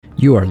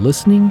You are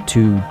listening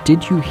to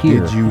Did You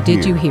Hear?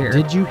 Did you hear?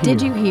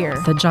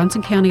 The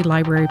Johnson County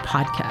Library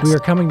Podcast. We are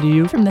coming to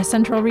you from the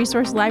Central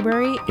Resource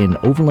Library in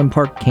Overland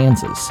Park,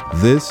 Kansas.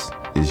 This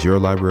is your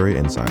Library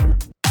Insider.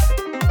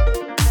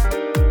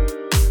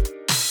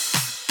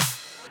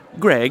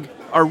 Greg,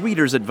 our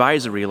Reader's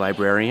Advisory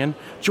Librarian,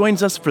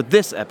 joins us for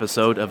this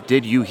episode of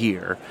Did You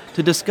Hear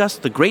to discuss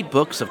the great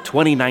books of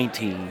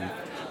 2019.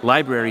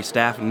 Library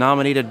staff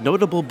nominated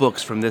notable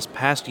books from this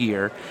past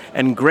year,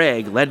 and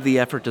Greg led the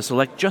effort to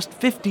select just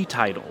 50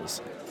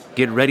 titles.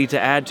 Get ready to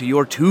add to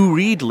your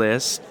to-read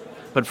list.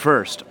 But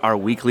first, our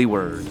weekly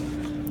word.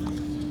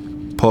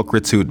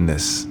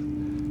 Pulchritudinous.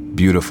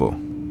 Beautiful.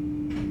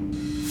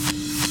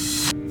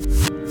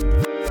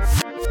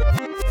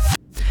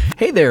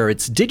 Hey there,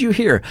 it's Did You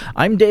Hear?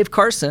 I'm Dave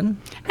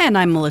Carson. And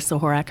I'm Melissa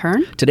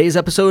Horak-Hearn. Today's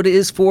episode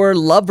is for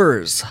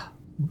lovers.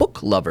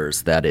 Book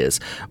lovers, that is.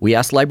 We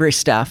asked library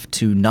staff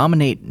to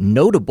nominate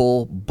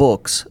notable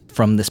books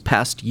from this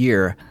past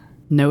year.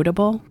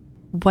 Notable?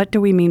 What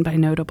do we mean by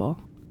notable?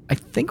 I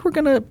think we're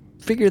going to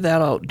figure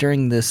that out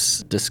during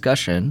this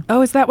discussion.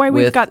 Oh, is that why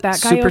we've got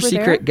that guy over there? Super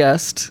secret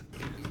guest,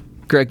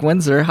 Greg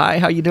Windsor. Hi,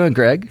 how you doing,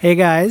 Greg? Hey,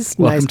 guys.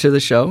 Welcome to the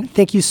show.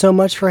 Thank you so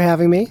much for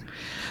having me.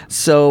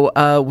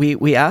 So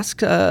we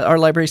asked our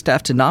library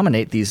staff to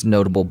nominate these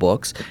notable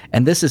books,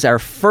 and this is our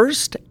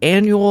first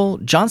annual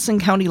Johnson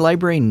County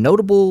Library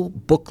Notable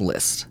Book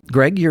List.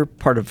 Greg, you're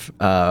part of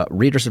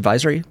Reader's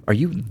Advisory. Are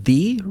you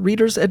the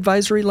Reader's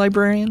Advisory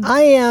Librarian?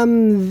 I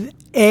am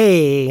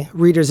a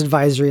Reader's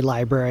Advisory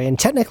Librarian.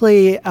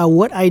 Technically,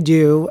 what I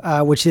do,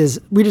 which is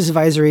Reader's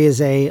Advisory,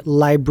 is a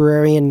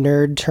librarian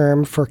nerd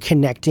term for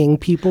connecting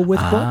people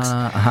with books,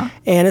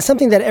 and it's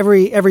something that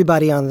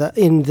everybody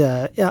in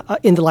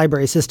the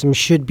library system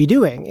should be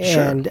doing.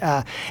 Sure. And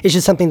it's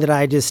just something that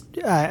I just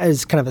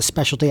as kind of a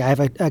specialty. I have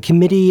a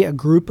committee, a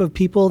group of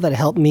people that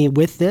help me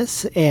with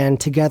this, and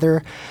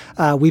together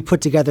we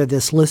put together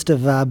this list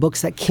of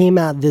books that came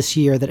out this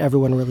year that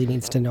everyone really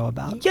needs to know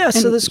about. Yeah,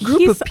 so this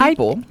group of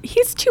people...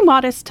 He's too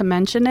modest to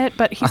mention it,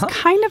 but he's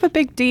kind of a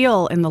big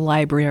deal in the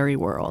library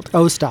world.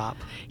 Oh, stop.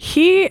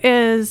 He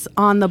is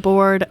on the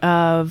board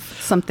of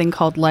something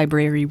called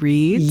Library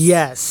Reads.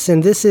 Yes,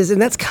 and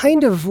that's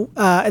kind of,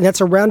 and that's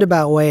a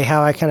roundabout way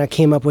how I kind of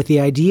came up with the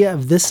idea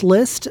of this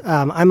list.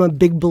 I'm a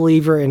big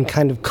believer in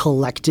kind of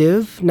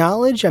collective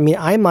knowledge. I mean,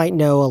 I might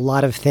know a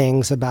lot of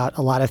things about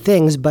a lot of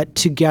things, but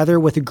together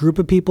with a group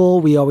of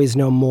people, we always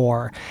know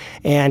more.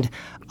 And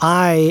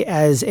I,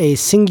 as a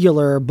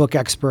singular book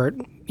expert,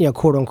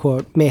 quote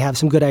unquote, may have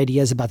some good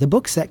ideas about the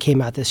books that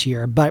came out this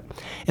year. But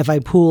if I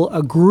pool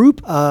a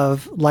group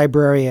of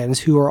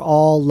librarians who are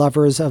all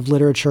lovers of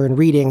literature and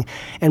reading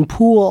and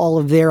pool all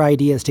of their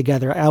ideas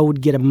together, I would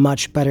get a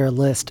much better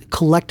list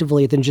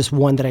collectively than just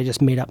one that I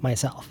just made up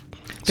myself.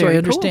 So I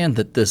understand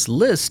that this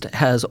list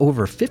has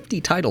over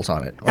 50 titles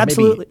on it. Or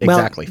Absolutely. Maybe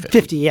exactly 50.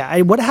 50,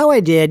 yeah. How I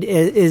did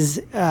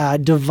is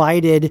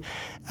divided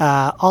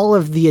all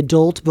of the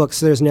adult books.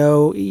 So there's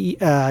no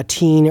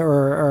teen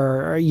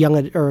or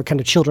young or kind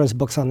of children's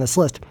books on this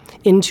list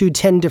into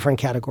 10 different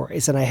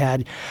categories. And I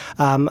had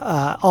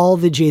all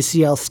the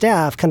JCL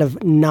staff kind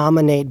of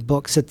nominate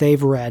books that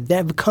they've read that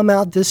have come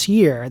out this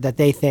year that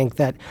they think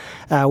that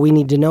we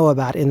need to know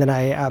about. And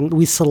then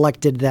we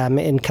selected them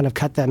and kind of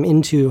cut them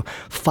into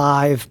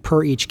 5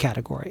 per each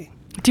category.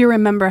 Do you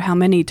remember how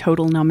many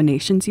total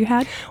nominations you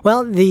had? Well,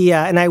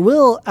 and I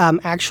will I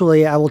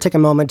will take a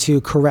moment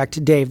to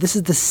correct Dave. This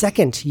is the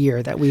second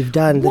year that we've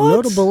done the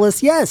notable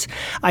list. Yes,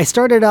 I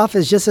started off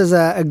as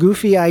a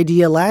goofy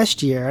idea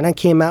last year, and I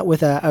came out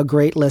with a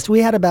great list. We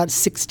had about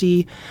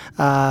 60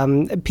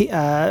 kind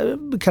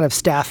of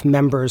staff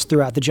members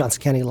throughout the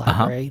Johnson County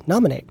Library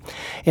nominate,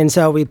 and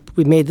so we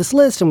made this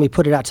list and we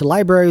put it out to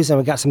libraries, and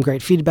we got some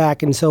great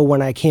feedback. And so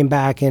when I came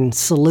back and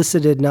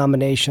solicited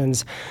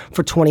nominations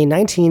for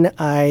 2019.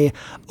 I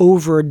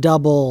over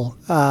double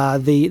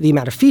the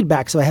amount of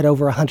feedback, so I had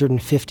over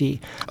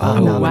 150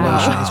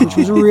 nominations, which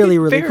was really,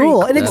 really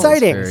cool and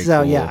exciting.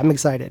 So, cool. Yeah, I'm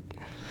excited.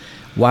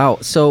 Wow.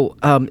 So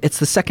it's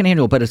the second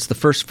annual, but it's the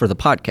first for the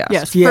podcast.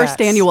 Yes,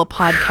 first annual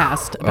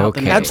podcast about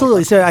the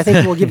Absolutely. So I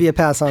think we'll give you a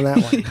pass on that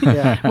one.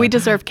 Yeah. We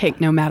deserve cake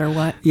no matter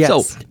what. Yes.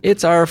 So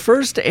it's our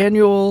first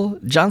annual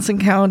Johnson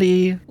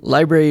County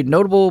Library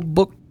Notable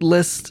Book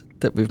List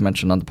that we've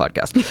mentioned on the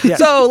podcast. Yeah.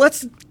 So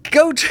let's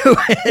go to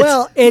it.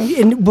 Well,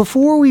 and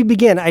before we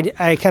begin,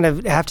 I kind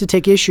of have to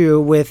take issue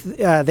with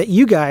that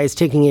you guys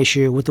taking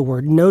issue with the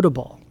word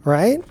notable,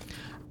 right?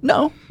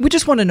 No, we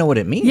just want to know what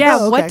it means.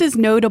 Yeah, what does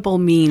notable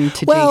mean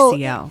to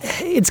JCL?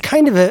 It's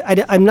kind of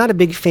I'm not a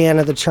big fan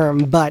of the term,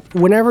 but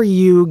whenever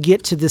you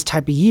get to this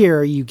type of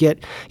year, you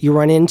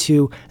run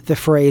into the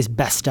phrase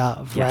best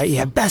of, right? You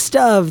have best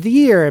of the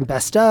year and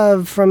best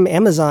of from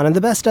Amazon and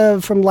the best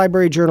of from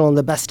Library Journal and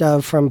the best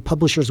of from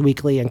Publishers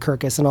Weekly and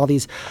Kirkus and all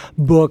these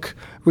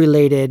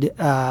book-related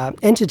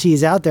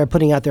entities out there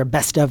putting out their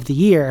best of the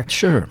year.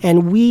 Sure.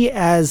 And we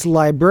as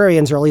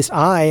librarians, or at least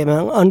I, am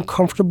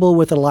uncomfortable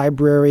with a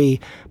library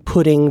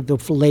putting the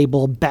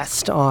label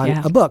best on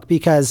a book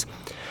because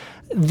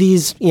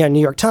these, New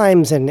York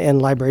Times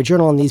and Library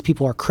Journal, and these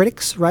people are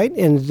critics, right?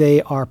 And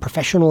they are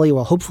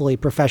hopefully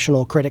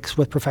professional critics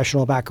with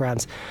professional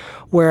backgrounds.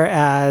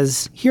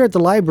 Whereas here at the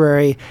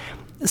library,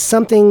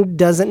 something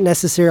doesn't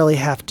necessarily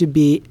have to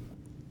be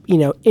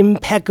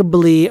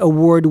impeccably,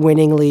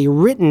 award-winningly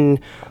written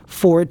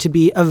for it to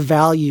be of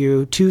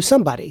value to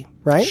somebody,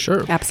 right?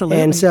 Sure.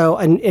 Absolutely. And so,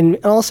 and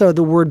also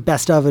the word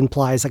best of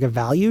implies like a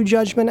value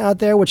judgment out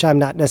there, which I'm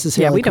not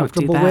necessarily we don't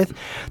do comfortable that. with.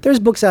 There's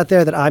books out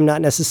there that I'm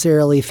not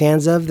necessarily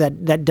fans of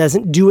that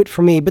doesn't do it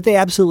for me, but they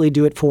absolutely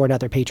do it for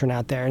another patron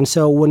out there. And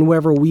so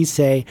whenever we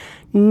say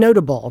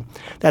notable,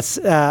 that's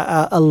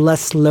a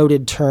less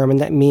loaded term,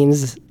 and that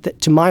means that,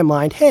 to my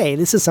mind, hey,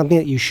 this is something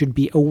that you should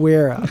be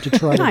aware of to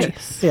try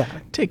Nice. to... Yeah.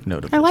 Take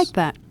note of I this. like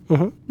that.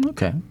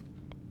 Okay.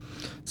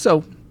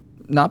 So,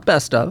 not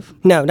best of,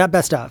 No, not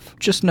best of.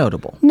 just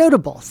notable.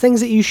 Notable things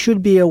that you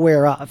should be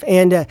aware of.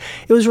 And it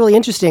was really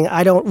interesting.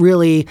 I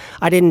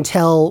didn't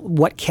tell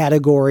what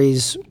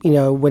categories,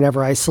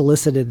 whenever I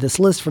solicited this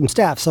list from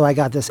staff. So I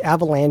got this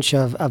avalanche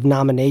of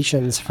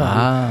nominations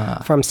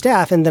from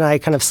staff, and then I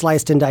kind of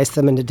sliced and diced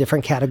them into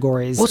different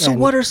categories. Well, so And-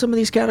 what are some of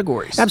these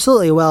categories?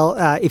 Absolutely. Well,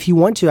 if you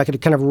want to, I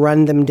could kind of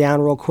run them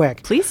down real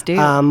quick. Please do.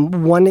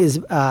 One is,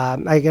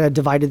 I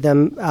divided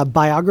them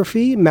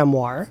biography,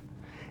 memoir,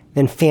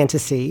 then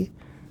fantasy,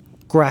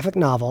 graphic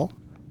novel,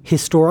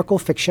 historical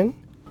fiction,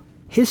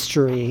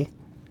 history,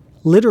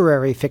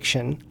 literary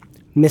fiction,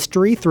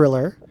 mystery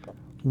thriller,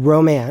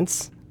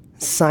 romance,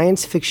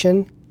 science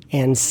fiction,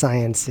 and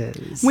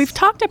sciences. We've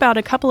talked about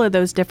a couple of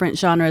those different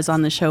genres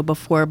on the show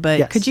before, but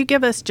Yes. could you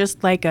give us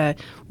just like a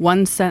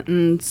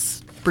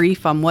one-sentence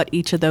brief on what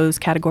each of those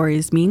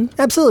categories mean?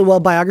 Absolutely. Well,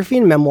 biography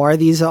and memoir,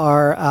 these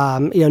are,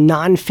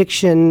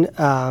 nonfiction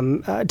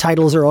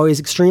titles are always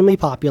extremely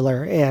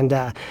popular.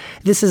 And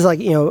this is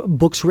like,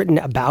 books written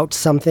about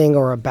something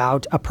or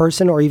about a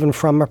person or even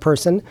from a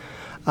person.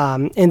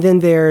 And then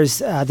there's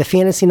the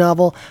fantasy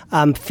novel.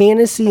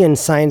 Fantasy and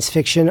science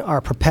fiction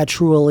are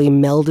perpetually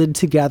melded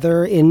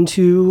together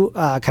into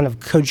kind of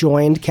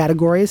cojoined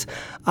categories.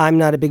 I'm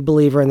not a big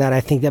believer in that. I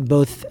think that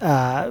both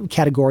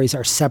categories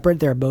are separate.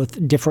 They're both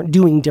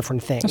doing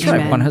different things. That's right.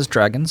 Amen. One has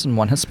dragons and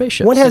one has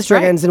spaceships. One has That's right.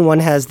 dragons and one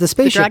has the The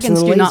spaceships.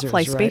 dragons and the do not lasers, fly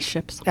right?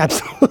 spaceships.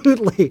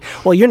 Absolutely.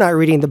 Well, you're not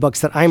reading the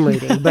books that I'm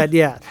reading, but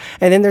yeah.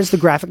 And then there's the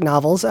graphic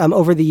novels.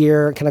 Over the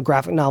year, kind of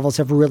graphic novels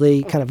have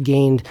really kind of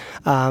gained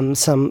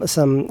some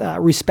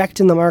respect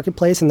in the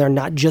marketplace, and they're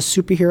not just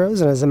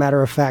superheroes. And as a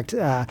matter of fact,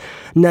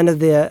 none of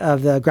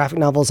the graphic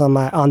novels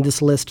on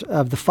this list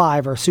of the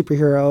 5 are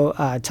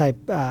superhero type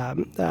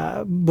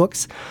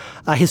books.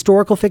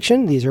 Historical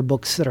fiction. These are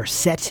books that are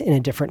set in a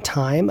different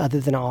time other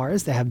than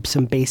ours. They have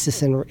some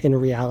basis in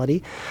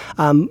reality.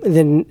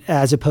 Then,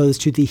 as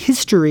opposed to the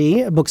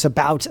history books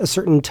about a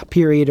certain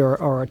period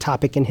or a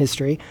topic in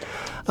history.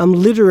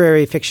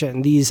 Literary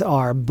fiction. These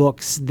are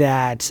books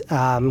that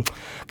kind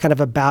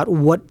of about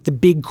what the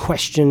big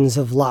questions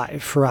of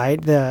life, right?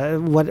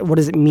 What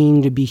does it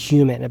mean to be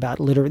human?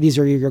 These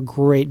are your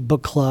great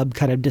book club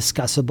kind of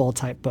discussable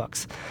type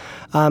books.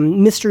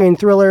 Mystery and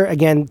thriller,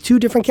 again, 2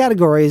 different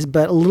categories,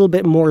 but a little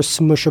bit more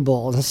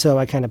smushable. And so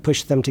I kind of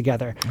pushed them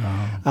together.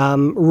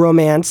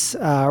 Romance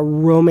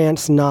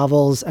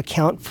novels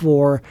account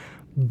for,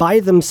 by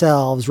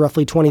themselves,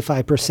 roughly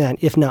 25%,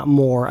 if not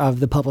more, of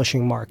the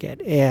publishing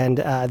market. And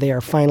they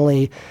are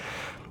finally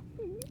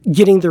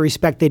getting the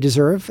respect they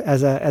deserve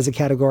as a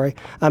category.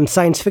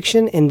 Science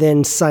fiction and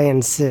then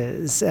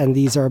sciences. And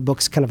these are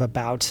books kind of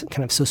about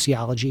kind of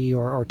sociology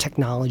or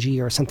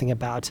technology or something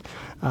about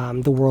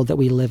the world that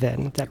we live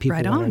in that people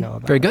Right want to on. know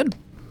about. Very good.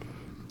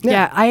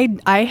 Yeah,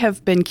 I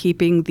have been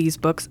keeping these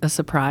books a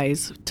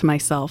surprise to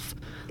myself.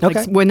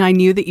 Okay. When I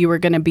knew that you were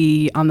going to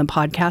be on the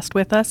podcast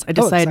with us, I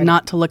decided exciting.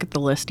 not to look at the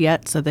list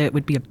yet so that it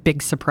would be a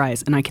big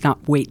surprise, and I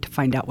cannot wait to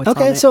find out what's on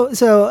Okay, it.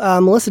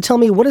 so Melissa, tell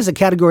me, what is a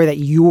category that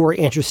you're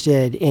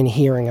interested in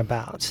hearing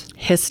about?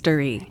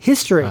 History.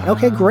 History.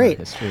 Okay, great.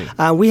 history.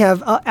 We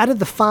have out of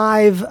the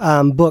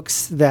 5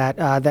 books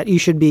that you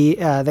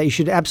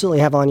should absolutely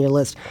have on your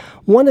list.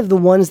 One of the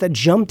ones that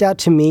jumped out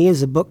to me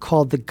is a book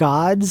called The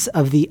Gods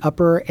of the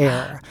Upper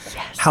Air.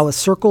 How a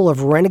Circle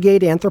of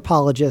Renegade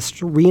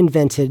Anthropologists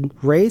Reinvented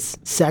Race,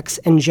 Sex,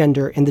 and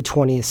Gender in the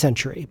 20th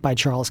Century by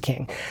Charles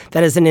King.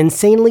 That is an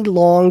insanely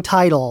long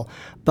title,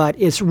 but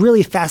it's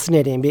really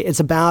fascinating. It's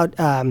about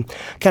kind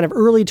of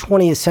early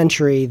 20th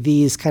century,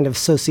 these kind of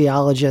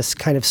sociologists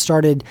kind of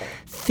started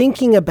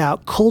thinking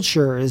about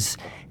cultures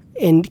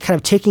and kind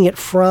of taking it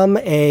from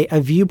a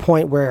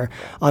viewpoint where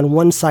on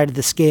one side of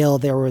the scale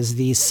there was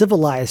these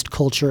civilized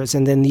cultures,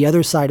 and then the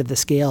other side of the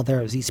scale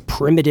there was these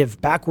primitive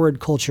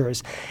backward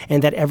cultures,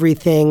 and that every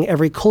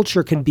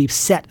culture could be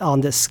set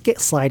on this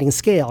sliding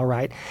scale,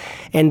 right?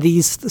 And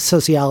these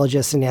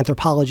sociologists and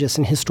anthropologists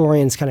and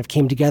historians kind of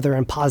came together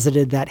and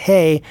posited that,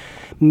 hey,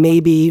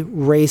 maybe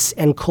race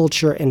and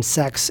culture and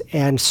sex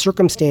and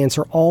circumstance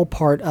are all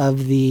part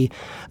of the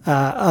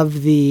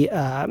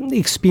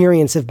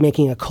experience of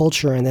making a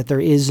culture, and that there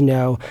is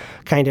no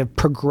kind of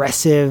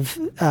progressive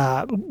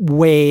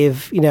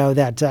wave,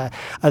 that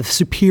of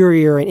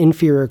superior and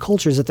inferior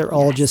cultures, that they're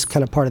all just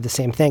kind of part of the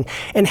same thing,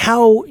 and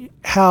how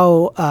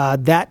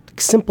that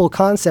simple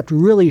concept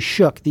really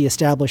shook the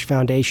established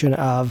foundation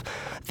of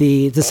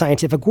the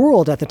scientific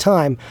world at the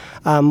time.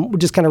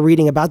 Just kind of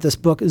reading about this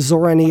book,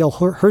 Zora Neale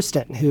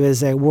Hurston, who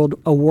is a world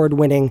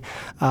award-winning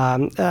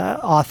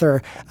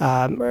author,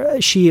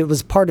 she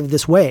was part of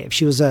this wave.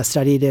 She was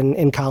studied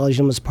in college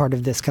and was part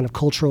of this kind of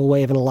cultural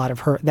wave, and a lot of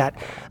her that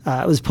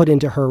was put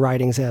into her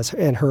writings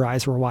and her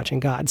eyes were watching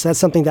God. So that's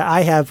something that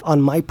I have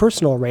on my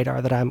personal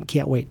radar that I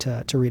can't wait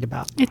to read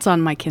about. It's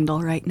on my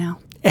Kindle right now.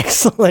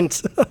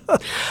 Excellent.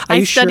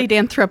 I studied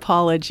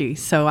anthropology,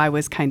 so I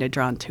was kind of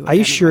drawn to it. Are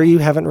you sure you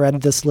haven't read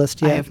this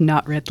list yet? I have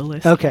not read the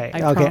list. Okay.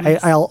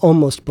 I'll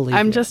almost believe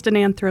I'm you. just an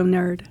anthro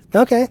nerd.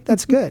 Okay,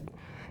 that's good.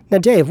 Now,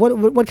 Dave,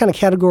 what kind of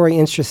category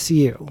interests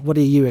you? What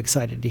are you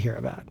excited to hear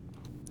about?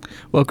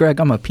 Well, Greg,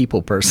 I'm a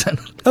people person.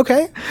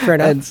 Okay, fair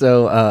enough. And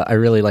so I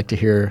really like to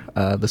hear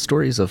the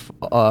stories of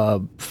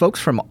folks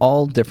from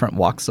all different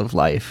walks of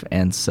life.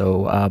 And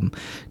so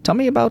tell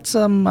me about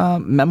some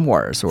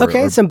memoirs.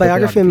 Or Some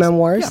biography and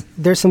memoirs. Yeah.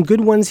 There's some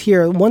good ones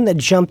here. One that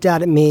jumped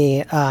out at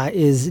me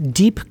is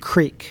Deep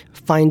Creek,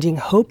 Finding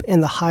Hope in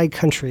the High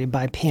Country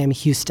by Pam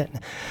Houston.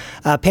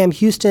 Pam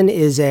Houston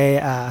is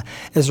a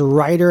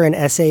writer and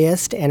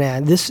essayist,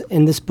 and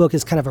this book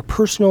is kind of a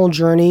personal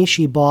journey.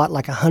 She bought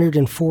like a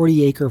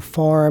 140-acre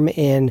farm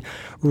in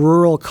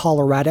rural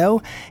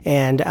Colorado,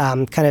 and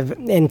kind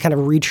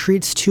of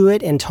retreats to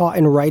it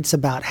and writes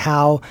about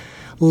how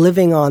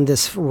living on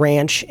this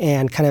ranch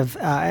and kind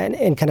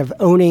of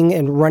owning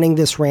and running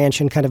this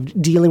ranch and kind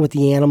of dealing with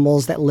the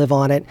animals that live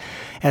on it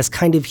has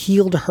kind of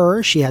healed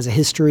her. She has a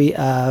history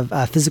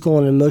of physical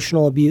and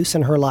emotional abuse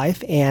in her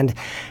life, and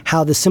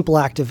how the simple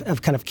act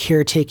of kind of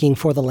caretaking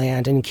for the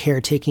land and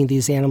caretaking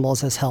these animals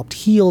has helped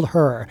heal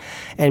her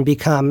and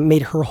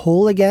made her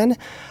whole again.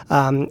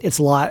 Has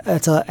a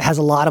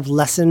lot of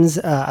lessons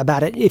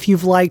about it. If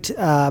you've liked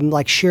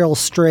like Cheryl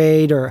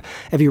Strayed, or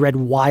have you read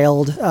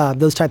Wild,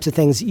 those types of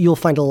things, you'll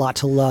find a lot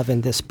to love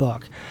in this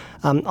book.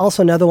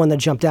 Also, another one that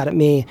jumped out at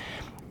me,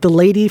 The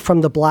Lady from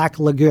the Black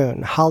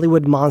Lagoon,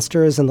 Hollywood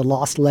Monsters and the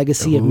Lost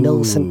Legacy of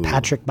Millicent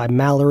Patrick by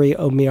Mallory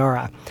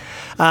O'Meara.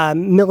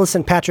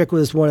 Millicent Patrick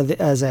was one of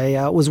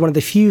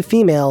the few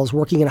females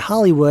working in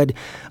Hollywood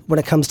when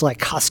it comes to like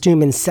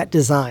costume and set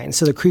design.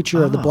 So the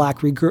creature of the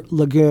Black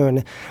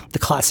Lagoon, the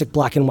classic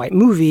black and white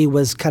movie,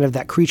 was kind of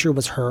that creature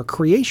was her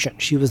creation.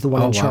 She was the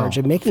one in charge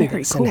of making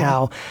this. Cool. And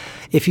how,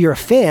 if you're a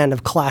fan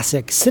of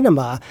classic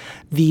cinema,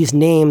 these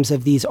names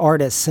of these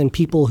artists and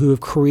people who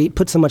have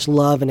put so much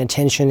love and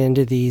attention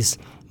into these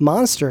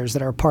monsters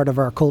that are part of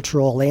our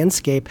cultural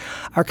landscape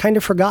are kind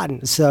of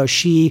forgotten. So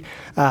she,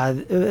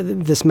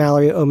 this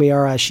Mallory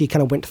O'Meara, she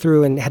kind of went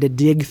through and had to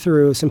dig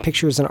through some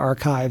pictures and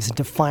archives and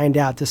to find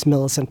out this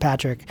Millicent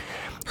Patrick,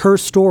 her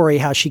story,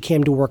 how she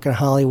came to work in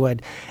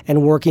Hollywood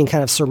and working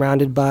kind of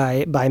surrounded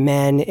by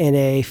men in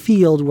a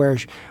field where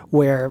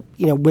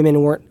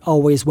women weren't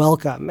always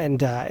welcome.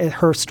 And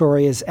her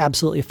story is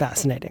absolutely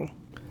fascinating.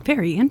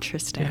 Very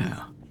interesting.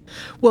 Yeah.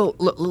 Well,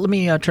 let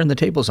me turn the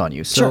tables on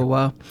you. So,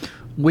 Sure.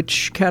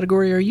 Which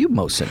category are you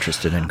most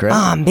interested in, Greg?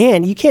 Oh,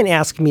 man, you can't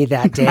ask me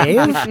that,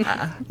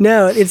 Dave.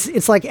 No,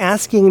 it's like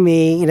asking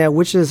me,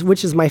 which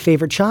is my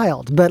favorite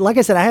child. But like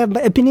I said, I have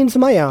opinions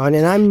of my own,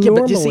 and I'm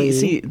normally... But you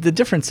see, the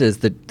difference is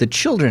that the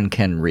children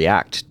can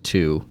react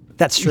to...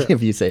 That's true.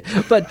 If you say,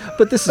 but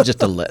this is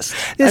just a list.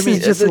 This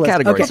is just a list.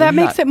 Category. Okay. Well, that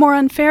makes it more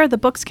unfair. The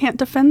books can't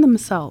defend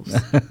themselves.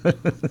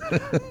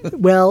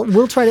 Well,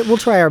 we'll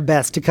try our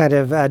best to kind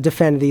of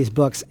defend these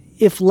books.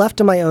 If left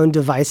to my own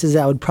devices,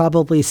 I would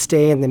probably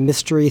stay in the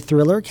mystery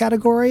thriller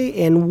category.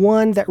 And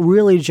one that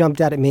really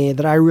jumped out at me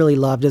that I really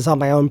loved, is on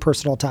my own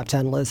personal top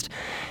 10 list,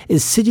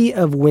 is City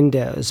of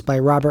Windows by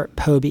Robert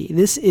Poby.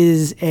 This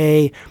is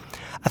a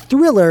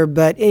thriller,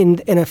 but in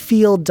a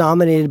field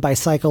dominated by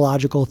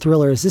psychological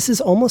thrillers. This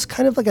is almost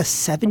kind of like a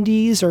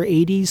 70s or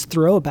 80s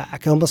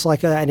throwback, almost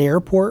like an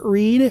airport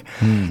read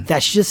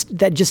that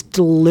just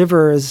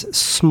delivers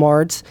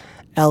smart,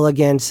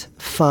 elegant,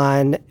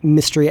 fun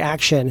mystery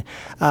action.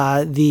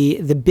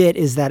 The bit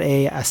is that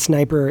a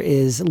sniper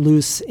is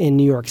loose in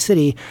New York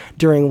City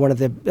during one of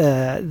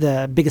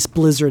the biggest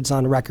blizzards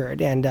on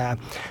record, and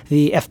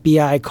the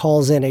FBI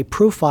calls in a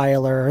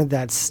profiler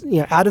that's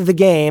out of the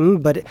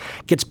game, but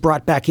gets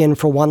brought back in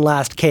for one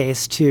last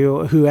case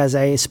who has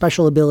a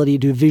special ability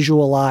to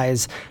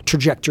visualize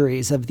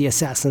trajectories of the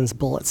assassin's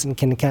bullets and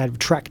can kind of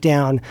track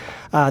down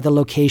the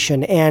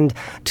location. And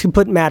to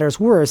put matters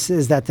worse,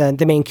 is that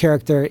the main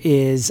character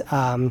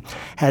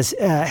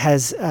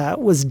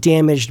was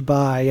damaged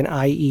by an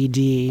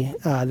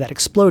IED that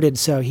exploded,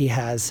 so he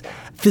has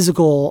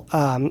physical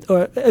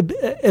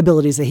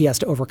abilities that he has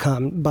to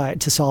overcome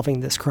to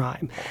solving this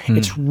crime.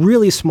 It's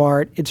really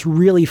smart, it's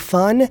really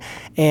fun,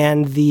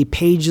 and the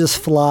pages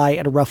fly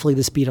at roughly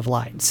the speed of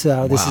light.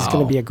 So this is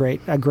going to be a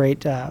great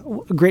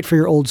for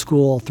your old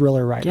school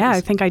thriller writers. Yeah, I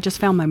think I just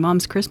found my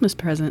mom's Christmas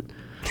present.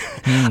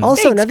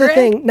 Also, Thanks, another Greg.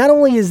 thing, not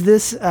only is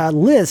this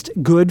list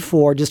good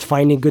for just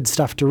finding good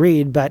stuff to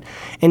read, but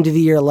end of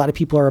the year, a lot of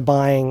people are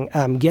buying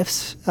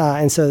gifts.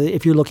 And so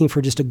if you're looking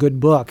for just a good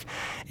book,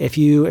 if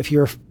you're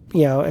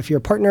a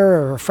partner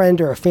or a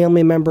friend or a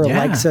family member Yeah.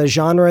 likes a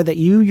genre that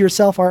you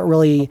yourself aren't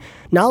really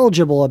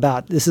knowledgeable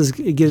about, what a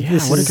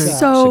great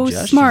So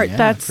suggestion. smart. Yeah,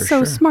 That's for so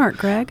sure. smart,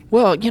 Greg.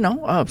 Well,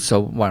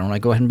 so why don't I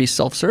go ahead and be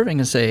self-serving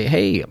and say,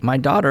 hey, my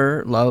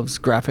daughter loves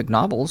graphic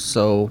novels,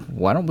 so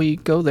why don't we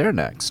go there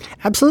next?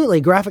 Absolutely.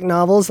 Graphic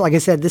novels, like I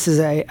said, this is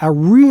a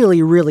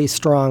really, really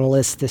strong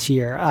list this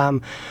year.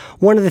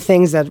 One of the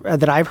things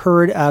that I've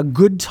heard,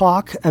 Good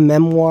Talk, a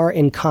memoir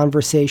in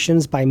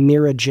conversations by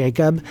Mira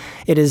Jacob.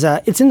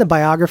 It's in the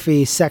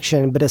biography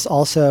section, but it's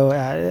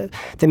also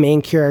the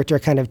main character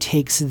kind of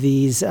takes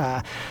these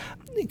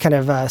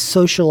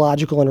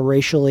sociological and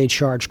racially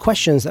charged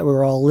questions that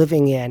we're all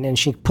living in, and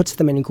she puts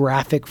them in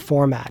graphic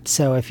format.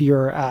 So if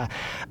you're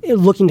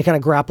looking to kind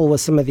of grapple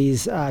with some of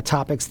these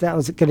topics, that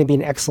was going to be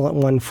an excellent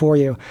one for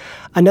you.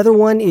 Another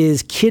one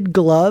is Kid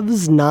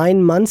Gloves,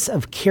 9 Months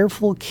of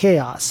Careful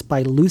Chaos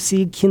by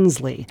Lucy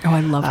Kinsley. Oh,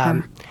 I love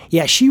her.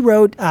 Yeah, she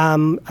wrote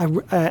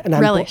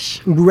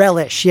Relish.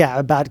 Relish, yeah,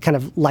 about kind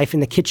of life in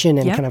the kitchen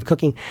and Yep. kind of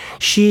cooking.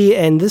 She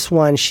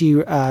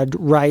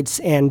writes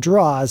and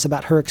draws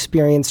about her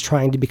experience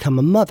trying to become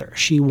a mother.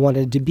 She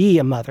wanted to be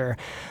a mother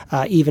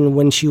even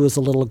when she was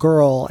a little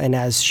girl, and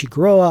as she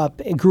grew up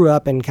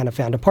and kind of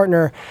found a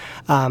partner,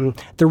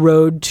 the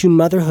road to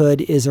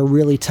motherhood is a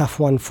really tough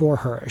one for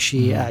her.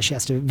 She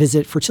has to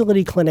visit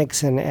fertility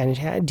clinics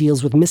and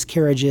deals with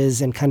miscarriages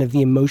and kind of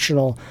the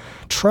emotional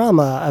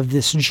trauma of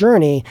this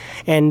journey.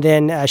 And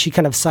then she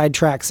kind of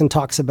sidetracks and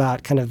talks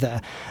about kind of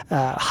the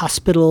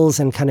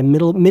hospitals and kind of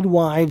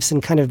midwives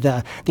and kind of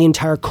the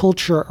entire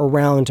culture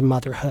around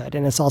motherhood.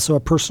 And it's also a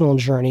personal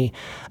journey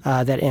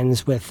that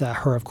ends with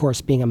her, of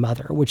course, being a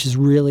mother, which is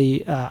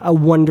really a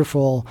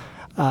wonderfully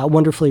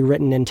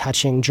written and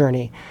touching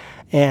journey.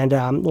 And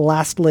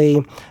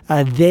lastly,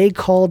 They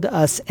Called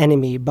Us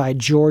Enemy by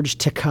George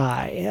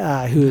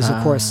Takei, who is,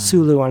 of course,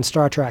 Sulu on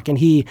Star Trek. And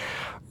he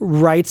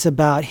writes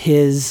about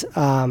his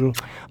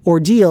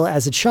ordeal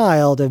as a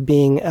child of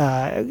being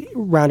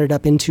rounded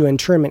up into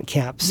internment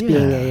camps,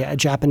 being a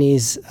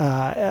Japanese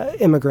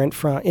immigrant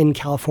in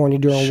California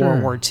during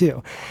World War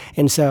II.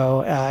 And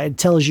so it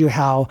tells you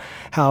how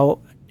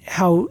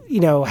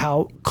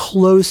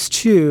close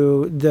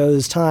to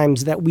those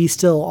times that we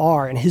still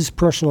are, and his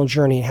personal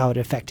journey and how it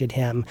affected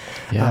him,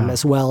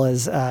 as well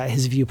as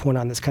his viewpoint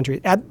on this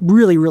country.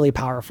 Really, really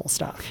powerful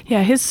stuff.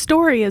 Yeah, his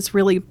story is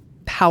really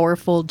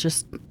powerful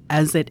just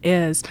as it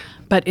is.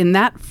 But in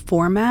that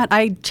format,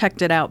 I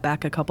checked it out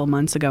back a couple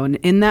months ago, and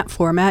in that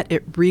format,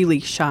 it really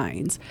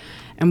shines.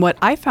 And what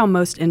I found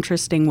most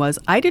interesting was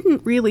I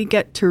didn't really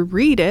get to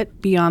read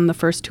it beyond the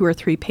first 2 or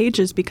 3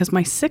 pages because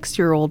my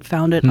 6-year-old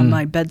found it on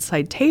my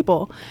bedside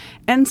table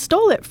and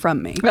stole it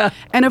from me.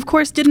 And of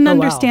course, didn't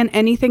understand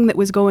anything that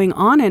was going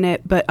on in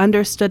it, but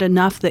understood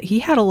enough that he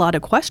had a lot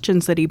of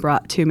questions that he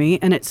brought to me.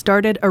 And it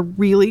started a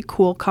really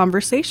cool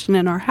conversation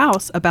in our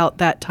house about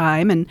that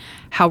time and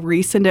how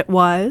recent it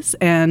was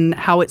and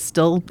how it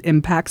still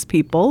impacts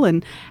people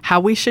and how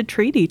we should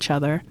treat each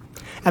other.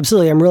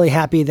 Absolutely. I'm really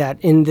happy that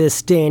in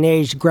this day and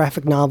age,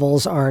 graphic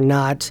novels are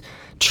not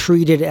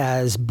treated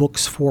as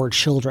books for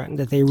children,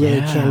 that they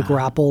really can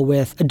grapple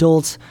with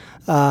adults'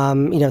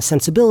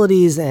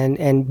 sensibilities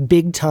and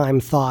big time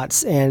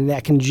thoughts, and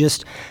that can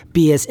just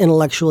be as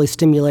intellectually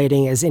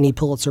stimulating as any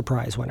Pulitzer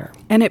Prize winner.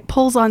 And it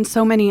pulls on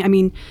so many,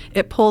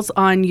 it pulls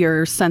on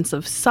your sense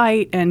of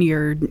sight and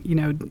your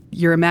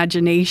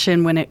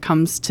imagination when it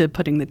comes to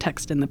putting the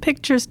text and the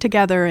pictures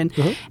together.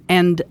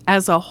 And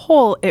as a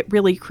whole, it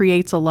really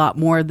creates a lot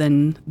more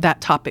than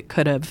that topic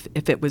could have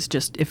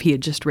if he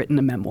had just written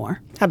a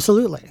memoir.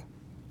 Absolutely.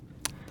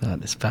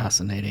 That is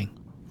fascinating.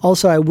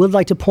 Also, I would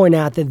like to point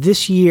out that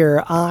this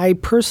year I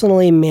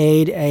personally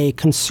made a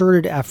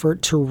concerted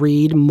effort to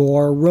read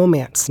more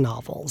romance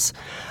novels.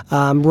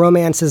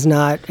 Romance is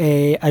not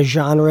a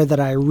genre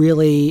that I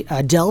really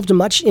delved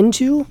much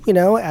into,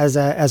 as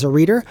a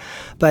reader,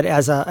 but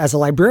as a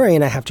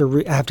librarian, I have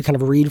to kind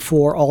of read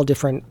for all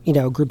different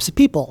groups of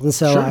people. And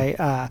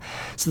so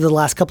so the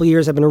last couple of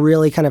years I've been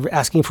really kind of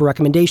asking for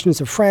recommendations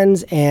of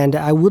friends, and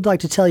I would like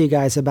to tell you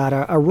guys about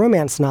a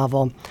romance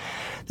novel.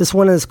 This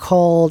one is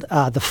called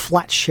The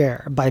Flat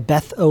Share by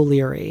Beth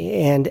O'Leary,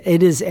 and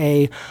it is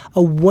a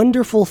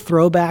wonderful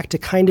throwback to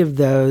kind of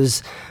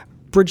those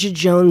Bridget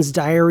Jones'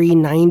 Diary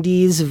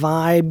 90s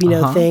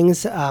vibe,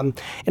 things. And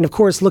of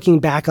course, looking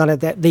back on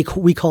it,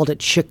 we called it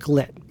chick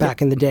lit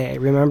back in the day,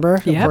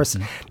 remember? Yep. Of course,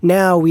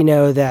 now we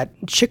know that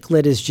chick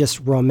lit is just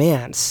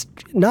romance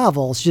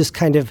novels, just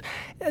kind of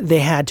they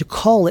had to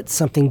call it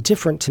something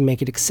different to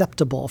make it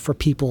acceptable for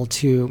people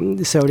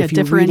to. So Yeah, if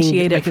you're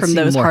differentiate reading, it from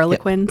those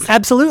Harlequins.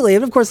 absolutely,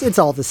 and of course it's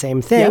all the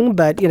same thing. Yep.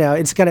 But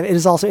it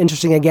is also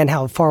interesting again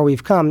how far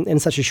we've come in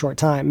such a short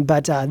time.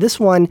 But this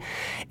one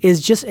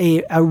is just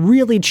a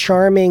really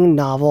charming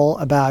novel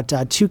about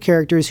two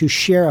characters who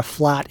share a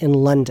flat in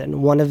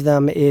London. One of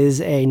them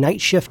is a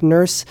night shift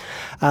nurse,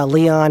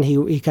 Leon.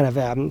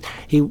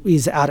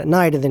 He's out at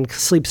night and then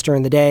sleeps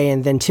during the day.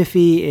 And then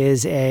Tiffy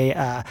is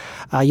a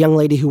young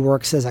lady who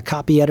works as a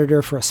copy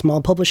editor for a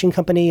small publishing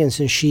company, and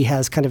so she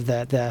has kind of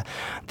the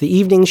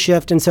evening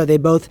shift. And so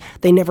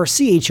they never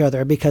see each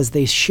other because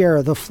they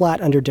share the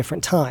flat under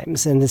different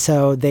times. And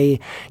so they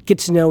get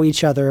to know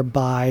each other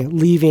by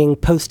leaving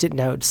Post-it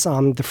notes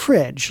on the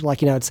fridge,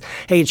 like it's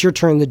hey, it's your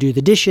turn to do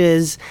the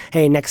dishes.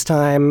 Hey, next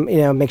time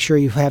make sure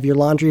you have your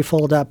laundry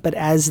fold up. But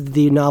as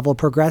the novel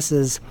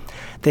progresses,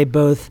 they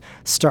both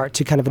start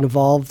to kind of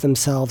involve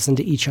themselves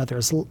into each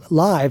other's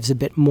lives a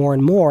bit more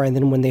and more. And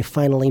then when they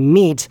finally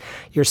meet,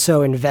 you're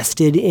so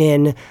invested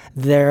in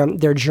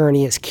their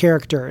journey as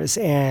characters,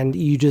 and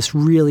you just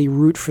really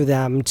root for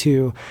them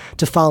to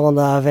fall in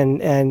love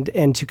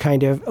and to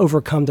kind of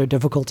overcome their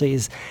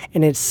difficulties.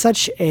 And it's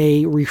such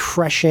a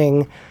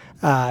refreshing,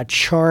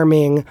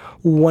 charming,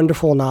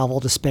 wonderful novel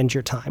to spend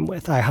your time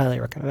with. I highly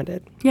recommend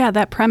it. Yeah,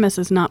 that premise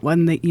is not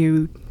one that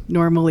you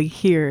normally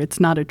hear. It's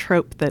not a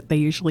trope that they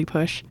usually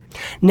push.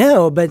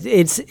 No, but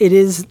it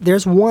is.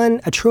 There's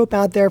a trope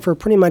out there for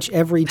pretty much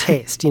every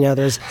taste.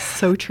 There's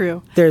so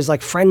true. There's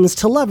like friends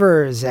to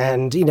lovers,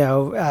 and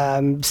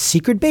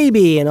Secret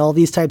Baby, and all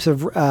these types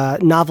of.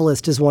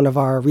 Novelist is one of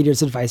our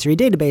readers advisory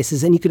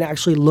databases, and you can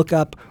actually look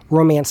up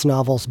romance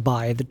novels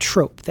by the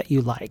trope that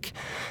you like.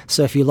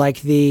 So if you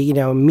like the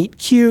meet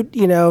cute,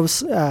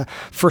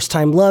 first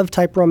time love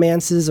type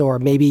romances, or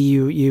maybe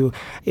you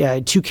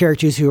two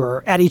characters who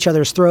are at each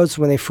other's throats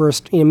when they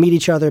first meet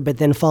each other, but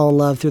then fall in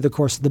love through the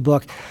course of the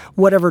book,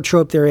 whatever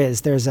trope there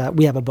is,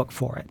 we have a book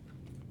for it.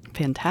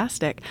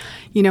 Fantastic.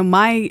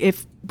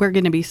 If we're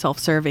going to be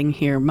self-serving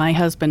here, my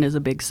husband is a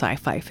big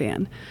sci-fi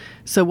fan.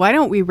 So why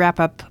don't we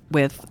wrap up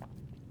with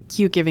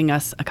you giving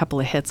us a couple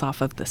of hits off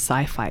of the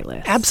sci-fi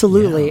list?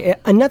 Absolutely. Yeah.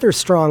 Another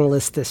strong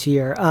list this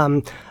year.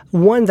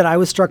 One that I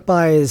was struck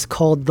by is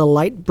called The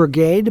Light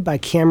Brigade by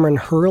Cameron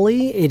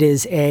Hurley. It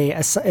is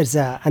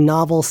a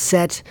novel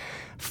set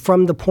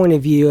from the point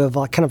of view of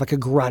kind of like a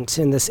grunt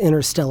in this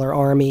interstellar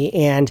army.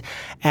 And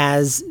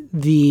as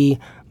the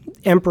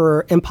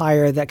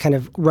empire that kind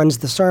of runs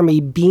this army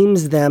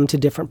beams them to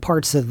different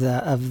parts of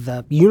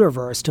the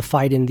universe to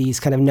fight in these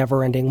kind of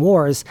never-ending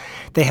wars,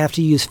 they have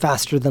to use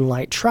faster than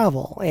light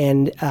travel.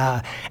 And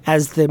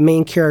as the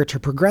main character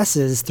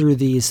progresses through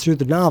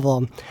the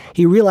novel,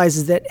 he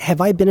realizes that,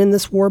 have I been in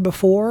this war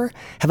before?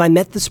 Have I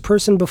met this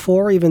person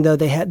before, even though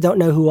they don't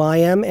know who I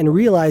am? And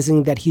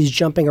realizing that he's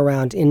jumping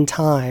around in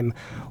time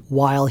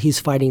while he's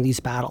fighting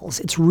these battles.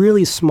 It's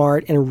really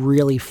smart and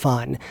really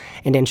fun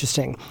and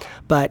interesting.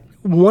 But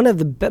one of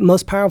the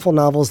most powerful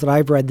novels that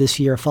I've read this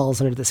year falls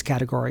under this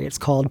category. It's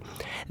called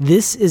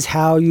This Is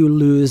How You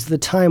Lose the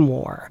Time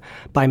War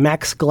by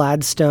Max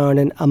Gladstone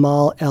and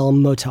Amal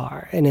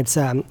El-Motar. And it's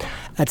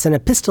an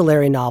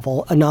epistolary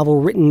novel, a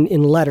novel written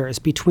in letters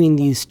between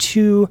these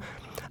two,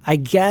 I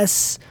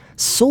guess,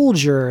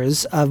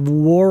 soldiers of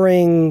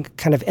warring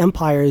kind of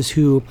empires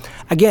who,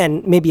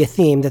 again, maybe a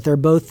theme that they're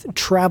both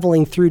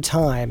traveling through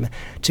time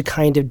to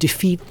kind of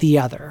defeat the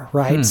other,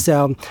 right?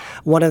 So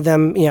one of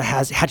them,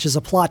 hatches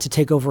a plot to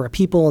take over a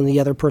people, and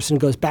the other person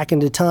goes back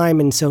into time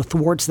and so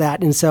thwarts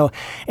that.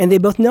 And they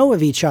both know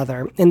of each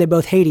other, and they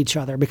both hate each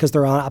other because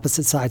they're on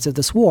opposite sides of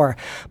this war.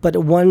 But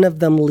one of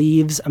them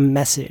leaves a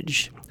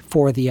message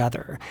for the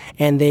other,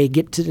 and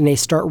they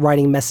start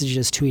writing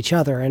messages to each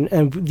other.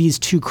 And these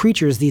two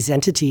creatures, these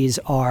entities,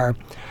 are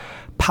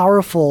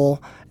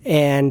powerful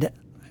and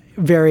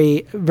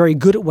very, very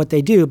good at what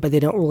they do, but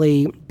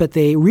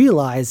they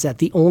realize that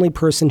the only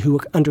person who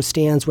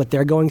understands what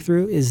they're going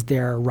through is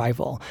their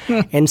rival.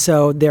 And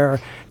so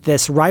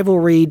this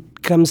rivalry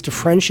comes to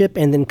friendship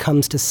and then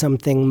comes to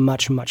something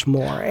much, much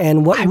more. And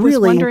I was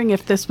wondering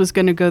if this was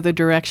going to go the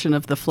direction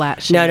of the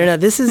flat share. No.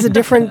 This is a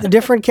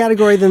different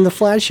category than the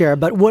flat share.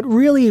 But what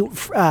really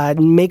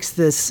makes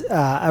this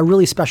a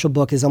really special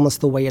book is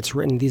almost the way it's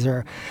written.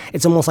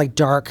 It's almost like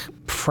dark,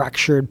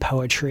 fractured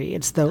poetry.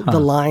 It's the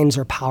lines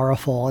are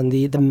powerful, and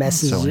the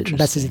message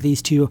of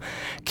these two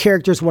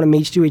characters want to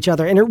meet to each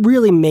other, and it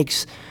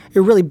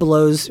really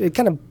blows. It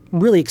kind of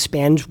really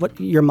expands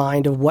your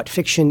mind of what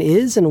fiction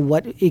is and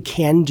what it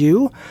can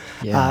do,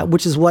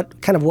 which is what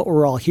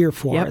we're all here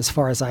for, as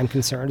far as I'm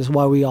concerned, is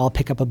why we all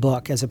pick up a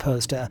book as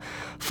opposed to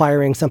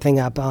firing something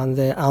up on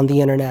the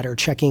internet or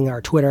checking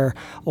our Twitter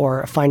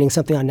or finding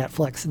something on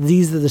Netflix.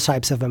 These are the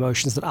types of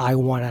emotions that I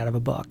want out of a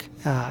book,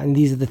 and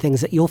these are the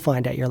things that you'll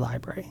find at your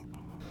library.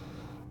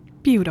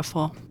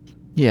 Beautiful.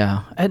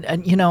 Yeah, and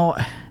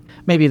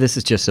maybe this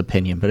is just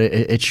opinion, but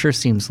it sure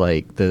seems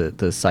like the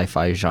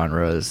sci-fi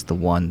genre is the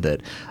one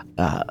that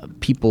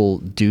people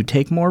do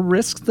take more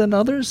risks than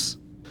others.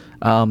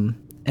 And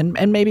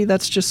maybe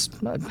that's just,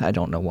 I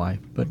don't know why,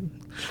 but...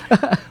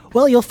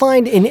 Well, you'll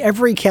find in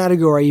every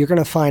category, you're going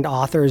to find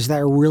authors that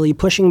are really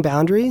pushing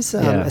boundaries,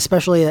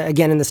 especially,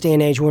 again, in this day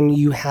and age when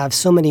you have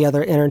so many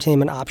other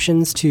entertainment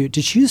options to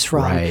choose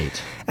from.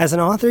 Right. As an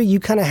author,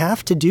 you kind of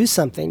have to do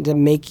something to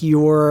make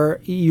your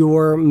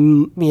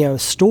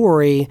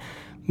story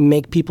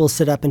make people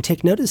sit up and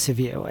take notice of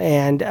you.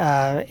 And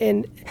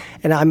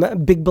I'm a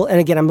big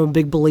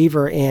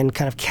believer in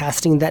kind of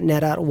casting that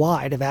net out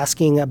wide, of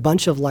asking a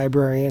bunch of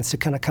librarians to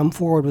kind of come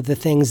forward with the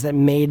things that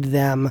made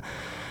them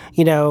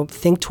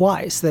think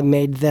twice, that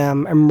made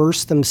them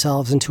immerse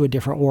themselves into a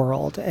different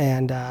world.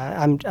 And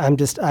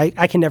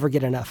I can never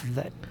get enough of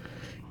it.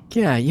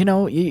 Yeah,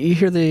 you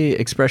hear the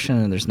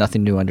expression, there's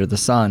nothing new under the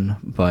sun,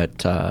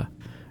 but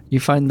you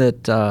find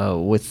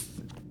that with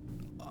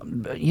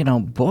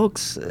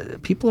books,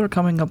 people are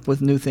coming up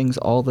with new things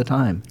all the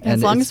time.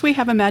 As long as we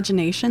have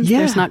imaginations,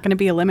 there's not going to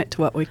be a limit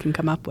to what we can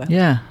come up with.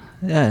 Yeah,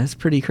 it's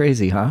pretty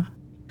crazy, huh?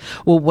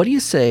 Well, what do you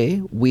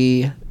say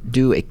we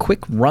do a quick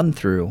run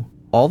through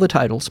all the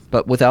titles,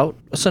 but without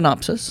a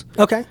synopsis?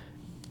 Okay.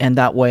 And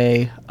that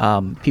way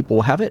people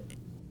will have it.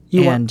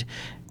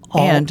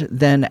 And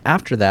then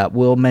after that,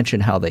 we'll mention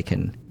how they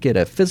can get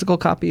a physical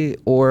copy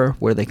or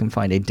where they can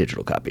find a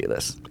digital copy of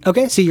this.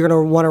 Okay, so you're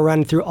going to want to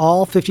run through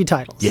all 50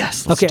 titles.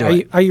 Yes, let's do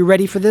it. Are you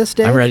ready for this,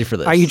 Dave? I'm ready for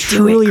this. Are you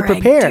truly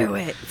Greg,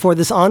 prepared for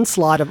this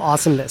onslaught of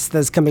awesomeness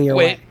that's coming your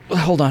way? Wait,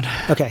 hold on.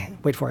 Okay,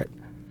 wait for it.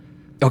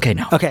 Okay,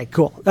 now. Okay,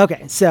 cool.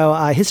 Okay, so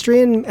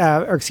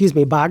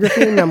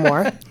biography and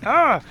memoir.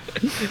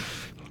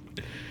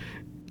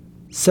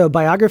 So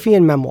biography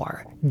and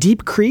memoir.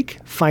 Deep Creek,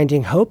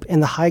 Finding Hope in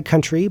the High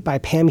Country by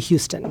Pam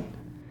Houston.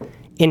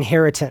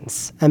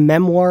 Inheritance, a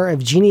memoir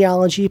of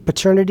genealogy,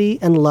 paternity,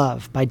 and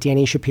love by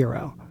Danny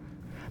Shapiro.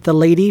 The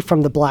Lady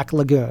from the Black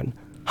Lagoon,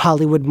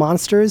 Hollywood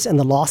Monsters and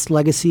the Lost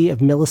Legacy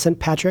of Millicent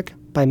Patrick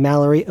by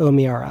Mallory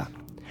O'Meara.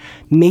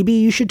 Maybe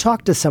You Should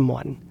Talk to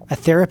Someone, a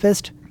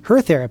therapist,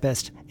 her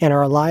therapist, and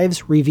Our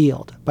Lives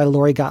Revealed by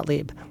Lori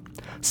Gottlieb.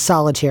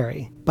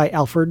 Solitary by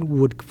Alfred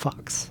Wood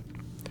Fox.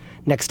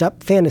 Next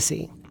up,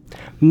 fantasy.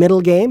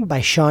 Middle Game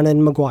by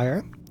Shannon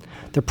McGuire.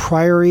 The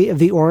Priory of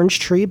the Orange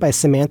Tree by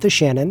Samantha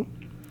Shannon.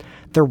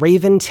 The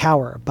Raven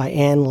Tower by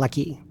Anne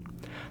Leckie.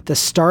 The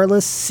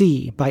Starless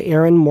Sea by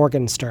Aaron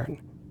Morgenstern.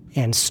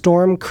 And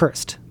Storm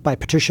Cursed by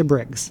Patricia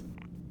Briggs.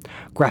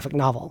 Graphic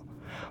novel.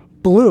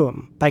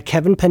 Bloom by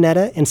Kevin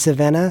Panetta and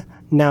Savannah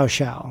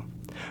Naushaw.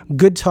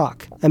 Good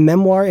Talk, a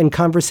memoir and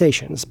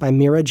conversations by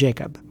Mira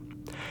Jacob.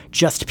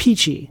 Just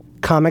Peachy,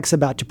 comics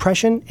about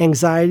depression,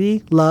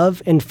 anxiety,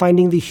 love, and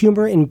finding the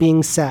humor in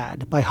being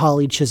sad by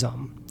Holly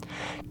Chisholm.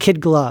 Kid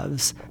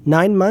Gloves,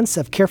 9 Months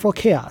of Careful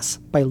Chaos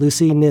by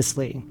Lucy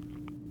Nisley.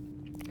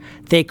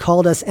 They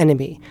Called Us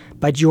Enemy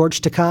by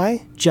George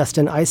Takei,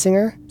 Justin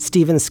Eisinger,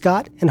 Stephen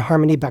Scott, and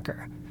Harmony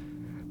Becker.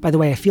 By the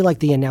way, I feel like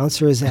the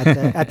announcers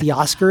at the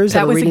Oscars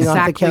that are reading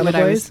off the categories. That was exactly what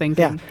I was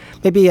thinking.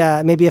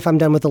 Yeah. Maybe if I'm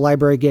done with the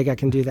library gig, I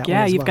can do that one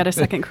as you've well. got a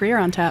second career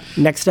on tap.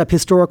 Next up,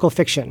 historical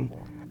fiction.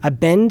 A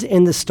Bend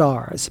in the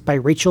Stars by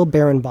Rachel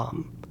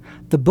Barenbaum.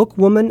 The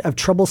Bookwoman of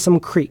Troublesome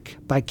Creek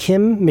by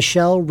Kim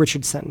Michelle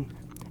Richardson.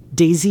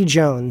 Daisy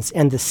Jones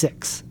and the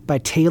Six by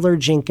Taylor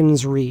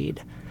Jenkins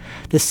Reid.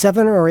 The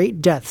 7 or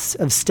 8 Deaths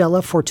of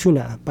Stella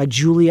Fortuna by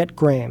Juliet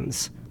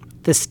Grahams.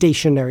 The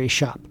Stationery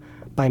Shop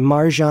by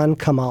Marjan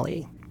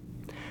Kamali.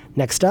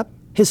 Next up,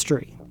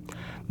 history.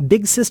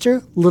 Big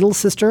Sister, Little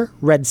Sister,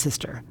 Red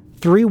Sister.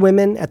 3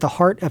 Women at the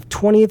Heart of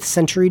 20th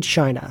Century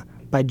China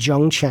by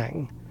Zhong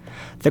Chang.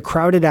 The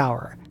Crowded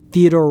Hour,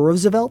 Theodore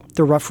Roosevelt,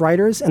 The Rough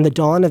Riders, and the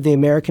Dawn of the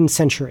American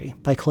Century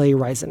by Clay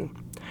Risen.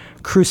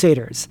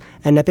 Crusaders,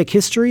 An Epic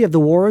History of the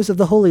Wars of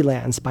the Holy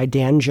Lands by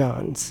Dan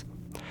Jones.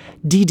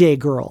 D-Day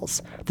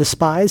Girls, The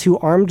Spies Who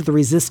Armed the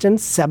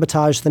Resistance,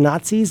 Sabotaged the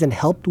Nazis, and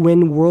Helped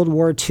Win World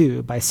War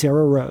II by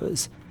Sarah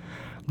Rose.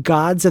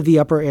 Gods of the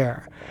Upper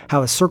Air,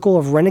 How a Circle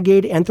of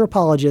Renegade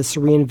Anthropologists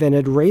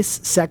Reinvented Race,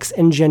 Sex,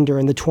 and Gender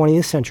in the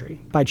 20th Century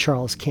by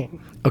Charles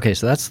King. Okay,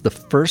 so that's the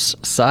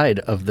first side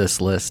of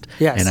this list.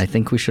 Yes. And I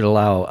think we should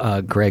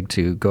allow Greg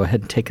to go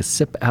ahead and take a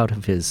sip out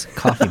of his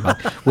coffee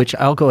mug, which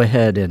I'll go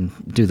ahead and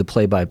do the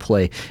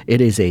play-by-play.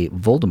 It is a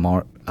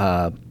Voldemort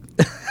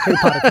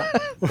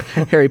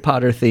Harry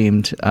Potter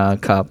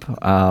themed cup.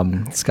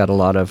 It's got a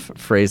lot of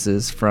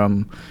phrases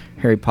from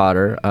Harry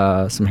Potter,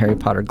 some Harry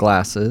Potter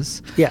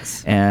glasses.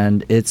 Yes.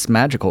 And it's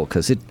magical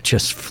because it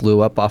just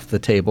flew up off the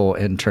table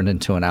and turned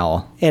into an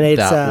owl. And it's,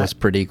 that was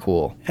pretty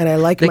cool. And I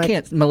like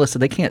Melissa,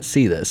 they can't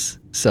see this,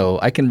 so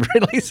I can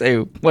really say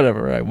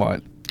whatever I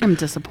want. I'm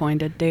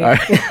disappointed, Dave. All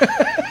right.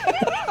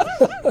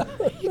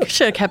 You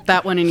should have kept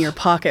that one in your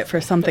pocket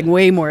for something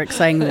way more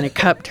exciting than a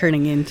cup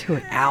turning into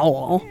an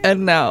owl.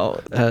 And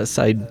now,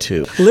 side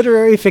 2.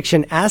 Literary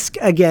fiction, Ask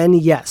Again,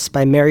 Yes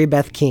by Mary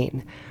Beth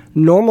Keane.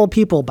 Normal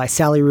People by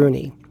Sally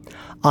Rooney.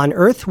 On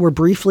Earth We're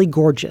Briefly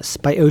Gorgeous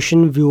by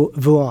Ocean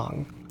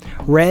Vuong.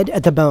 Red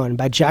at the Bone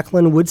by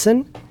Jacqueline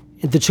Woodson.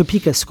 The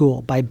Topeka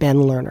School by Ben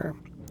Lerner.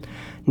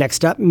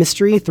 Next up,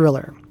 mystery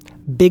thriller.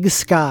 Big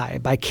Sky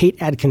by Kate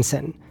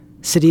Atkinson.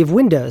 City of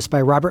Windows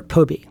by Robert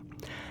Poby.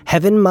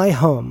 Heaven My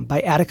Home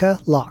by Attica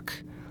Locke.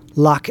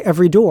 Lock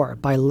Every Door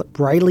by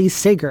Riley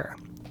Sager.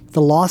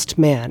 The Lost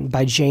Man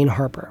by Jane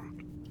Harper.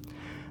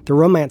 The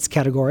romance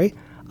category,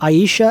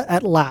 Aisha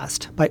at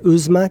Last by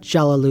Uzma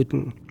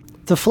Jalaluddin.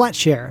 The Flat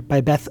Share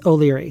by Beth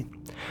O'Leary.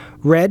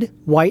 Red,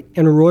 White,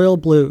 and Royal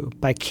Blue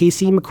by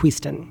Casey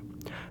McQuiston.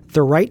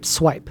 The Right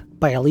Swipe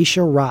by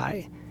Alicia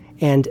Rye.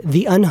 And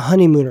The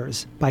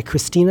Unhoneymooners by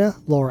Christina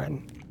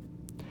Lauren.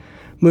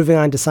 Moving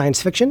on to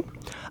science fiction,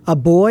 A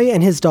Boy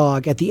and His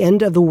Dog at the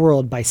End of the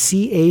World by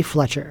C.A.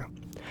 Fletcher.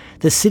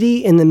 The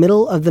City in the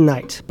Middle of the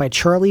Night by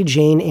Charlie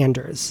Jane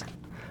Anders.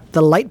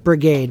 The Light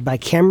Brigade by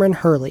Cameron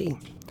Hurley.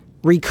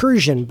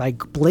 Recursion by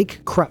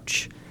Blake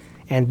Crouch.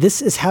 And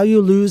This Is How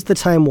You Lose the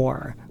Time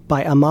War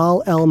by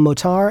Amal El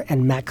Motar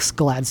and Max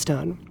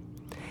Gladstone.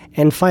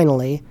 And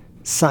finally,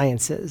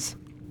 Sciences.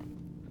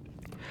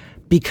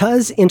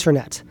 Because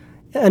Internet,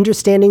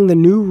 Understanding the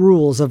New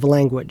Rules of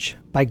Language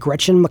by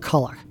Gretchen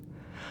McCulloch.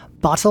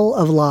 Bottle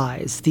of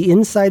Lies, The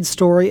Inside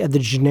Story of the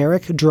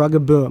Generic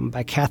Drug Boom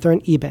by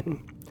Catherine Eben.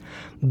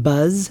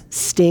 Buzz,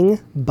 Sting,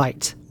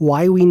 Bite,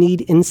 Why We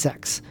Need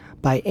Insects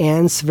by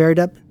Anne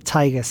Sverdrup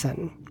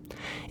Teigason.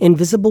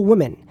 Invisible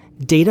Women,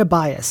 Data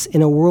Bias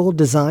in a World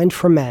Designed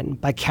for Men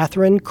by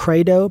Catherine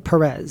Credo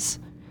Perez.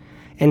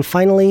 And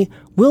finally,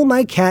 Will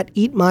My Cat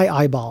Eat My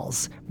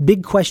Eyeballs?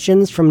 Big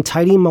Questions from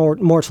Tidy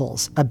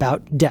Mortals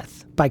About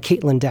Death by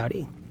Caitlin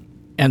Dowdy.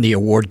 And the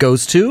award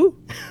goes to?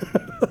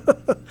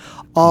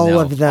 All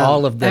of them.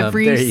 All of them.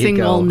 Every There you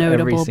single go.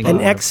 notable Every book. single An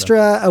one of them.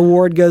 extra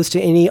award goes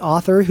to any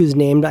author whose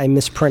name I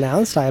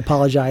mispronounced. I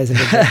apologize in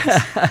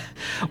advance.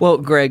 Well,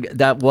 Greg,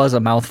 that was a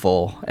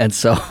mouthful, and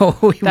so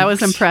That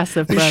was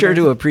impressive, We brother. sure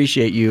do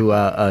appreciate you,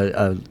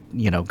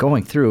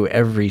 going through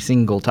every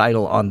single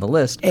title on the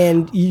list.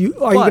 And you're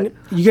But-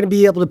 going to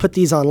be able to put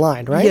these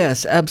online, right?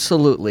 Yes,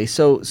 absolutely.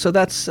 So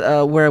that's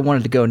where I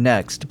wanted to go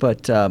next.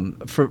 But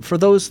for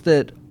those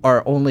that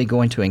are only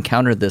going to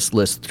encounter this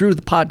list through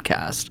the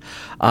podcast,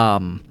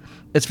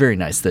 it's very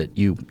nice that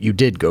you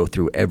did go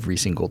through every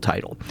single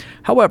title.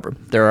 However,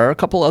 there are a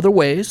couple other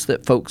ways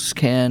that folks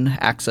can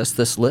access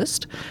this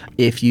list.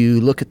 If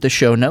you look at the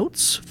show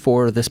notes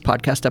for this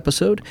podcast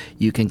episode,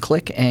 you can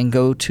click and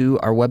go to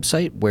our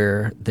website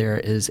where there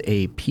is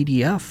a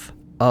PDF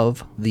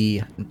of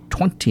the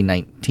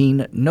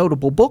 2019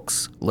 notable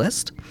books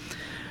list.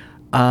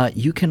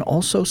 You can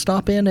also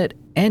stop in at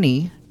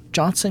any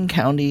Johnson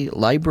County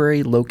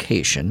Library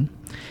location,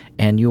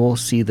 and you will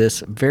see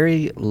this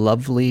very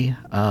lovely,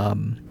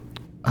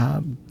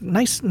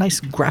 nice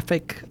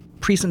graphic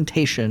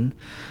presentation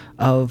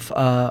of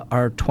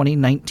our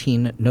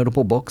 2019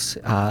 notable books.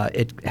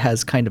 It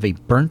has kind of a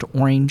burnt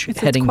orange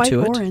heading quite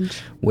to it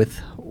orange. with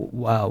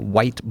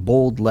white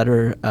bold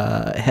letter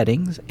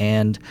headings,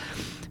 and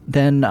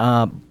then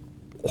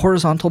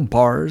horizontal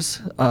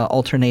bars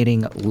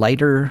alternating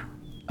lighter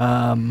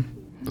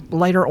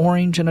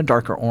orange and a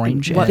darker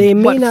orange. What, They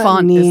may what not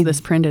font is need- this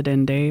printed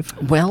in, Dave?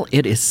 Well,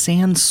 it is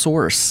Sans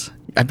Source.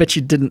 I bet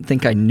you didn't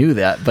think I knew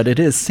that, but it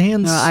is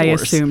Sans Source. I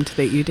assumed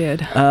that you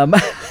did.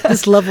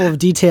 This level of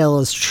detail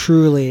is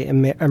truly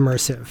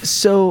immersive.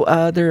 So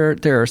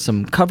there are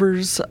some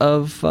covers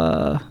of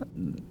a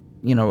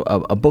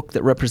book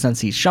that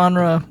represents each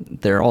genre.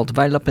 They're all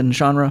divided up in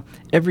genre.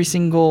 Every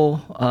single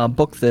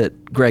book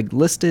that Greg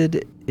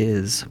listed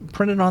is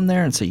printed on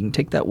there, and so you can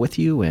take that with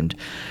you and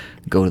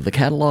go to the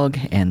catalog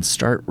and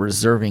start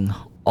reserving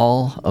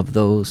all of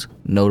those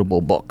notable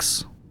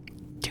books.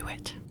 Do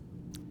it.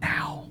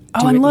 Ow. Oh,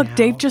 Do and it look, now.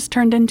 Dave just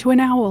turned into an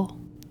owl.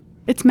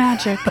 It's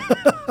magic.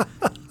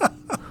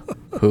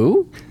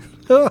 Who?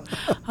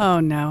 Oh,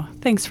 no.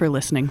 Thanks for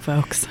listening,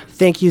 folks.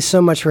 Thank you so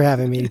much for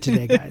having me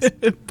today, guys.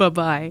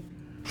 Bye-bye.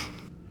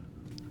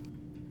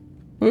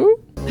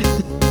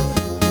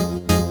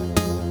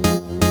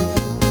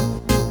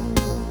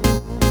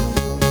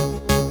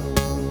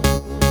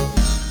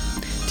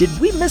 Did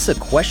we miss a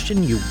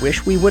question you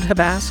wish we would have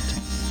asked?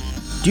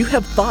 Do you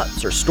have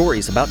thoughts or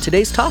stories about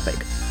today's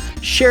topic?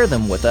 Share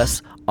them with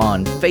us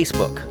on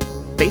Facebook,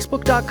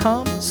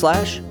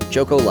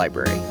 facebook.com/Joko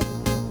Library.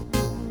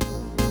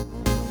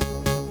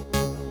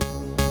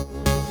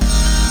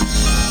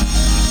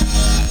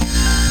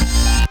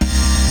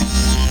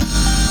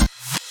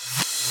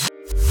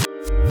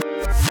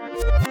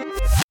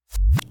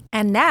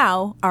 And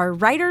now, our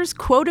writer's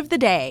quote of the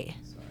day.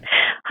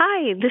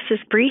 Hi, this is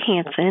Bree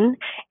Hansen,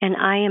 and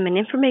I am an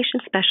information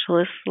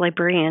specialist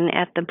librarian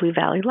at the Blue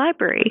Valley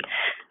Library.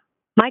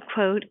 My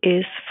quote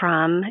is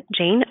from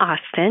Jane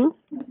Austen.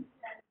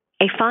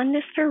 A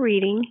fondness for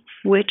reading,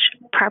 which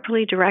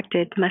properly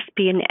directed must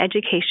be an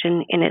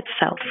education in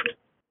itself.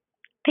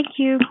 Thank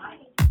you.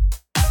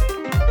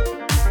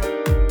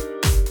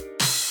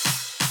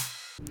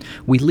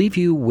 We leave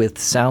you with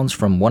sounds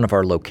from one of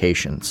our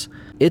locations.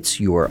 It's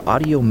your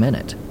audio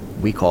minute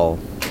we call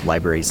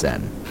Library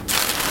Zen.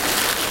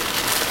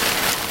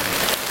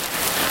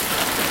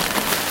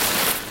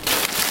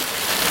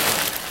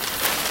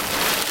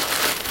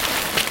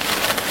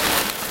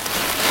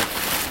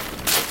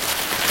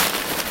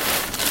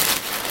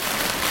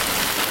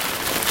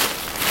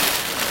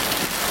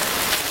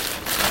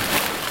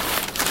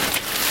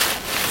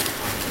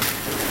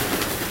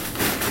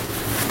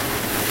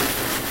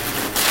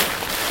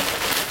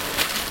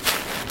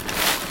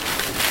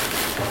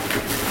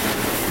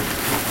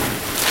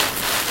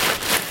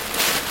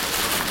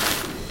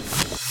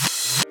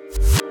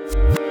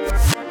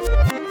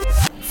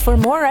 For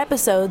more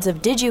episodes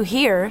of Did You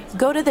Hear,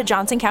 go to the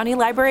Johnson County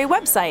Library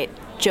website,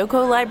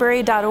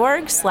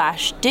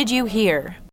 jocolibrary.org/didyouhear.